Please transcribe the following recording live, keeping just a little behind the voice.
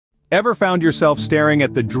Ever found yourself staring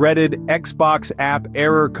at the dreaded Xbox app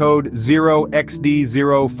error code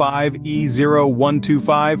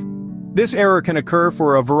 0xd05e0125? This error can occur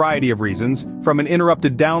for a variety of reasons, from an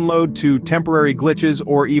interrupted download to temporary glitches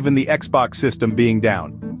or even the Xbox system being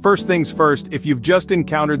down. First things first, if you've just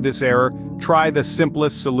encountered this error, try the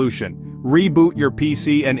simplest solution. Reboot your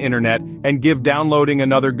PC and internet and give downloading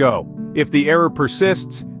another go. If the error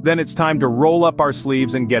persists, then it's time to roll up our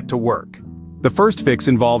sleeves and get to work. The first fix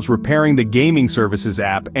involves repairing the Gaming Services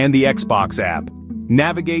app and the Xbox app.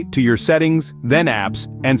 Navigate to your settings, then apps,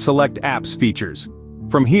 and select apps features.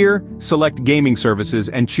 From here, select Gaming Services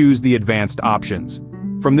and choose the advanced options.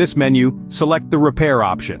 From this menu, select the repair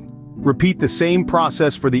option. Repeat the same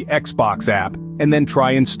process for the Xbox app, and then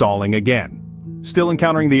try installing again. Still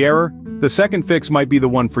encountering the error? The second fix might be the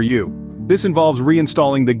one for you. This involves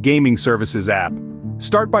reinstalling the Gaming Services app.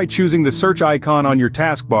 Start by choosing the search icon on your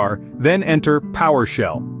taskbar, then enter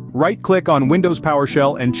PowerShell. Right-click on Windows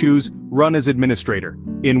PowerShell and choose Run as Administrator.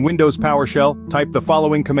 In Windows PowerShell, type the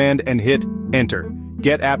following command and hit Enter.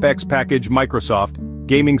 Get Apex Package Microsoft,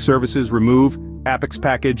 Gaming Services remove, Apex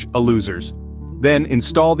Package a losers. Then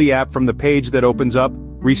install the app from the page that opens up,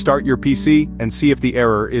 restart your PC, and see if the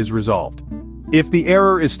error is resolved. If the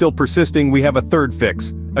error is still persisting, we have a third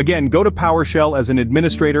fix. Again, go to PowerShell as an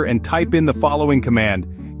administrator and type in the following command: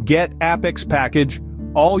 get Apex Package,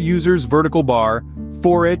 all users vertical bar,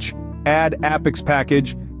 add Apex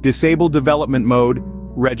Package, disable development mode,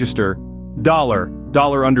 register,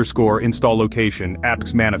 $, install location,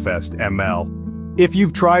 Apex Manifest, ML. If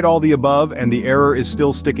you've tried all the above and the error is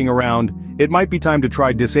still sticking around, it might be time to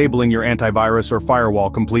try disabling your antivirus or firewall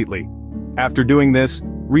completely. After doing this,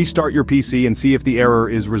 restart your PC and see if the error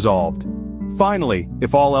is resolved. Finally,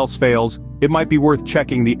 if all else fails, it might be worth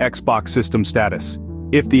checking the Xbox system status.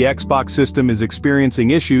 If the Xbox system is experiencing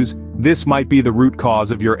issues, this might be the root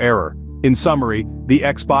cause of your error. In summary, the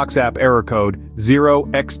Xbox app error code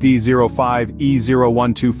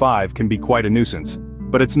 0xd05e0125 can be quite a nuisance,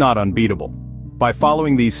 but it's not unbeatable. By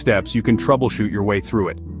following these steps, you can troubleshoot your way through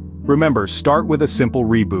it. Remember, start with a simple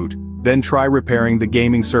reboot, then try repairing the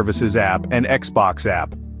Gaming Services app and Xbox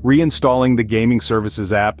app, reinstalling the Gaming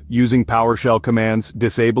Services app, using PowerShell commands,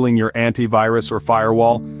 disabling your antivirus or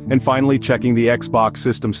firewall, and finally checking the Xbox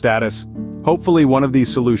system status. Hopefully one of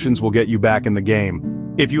these solutions will get you back in the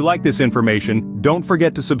game. If you like this information, don't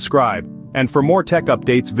forget to subscribe, and for more tech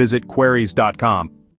updates visit queries.com.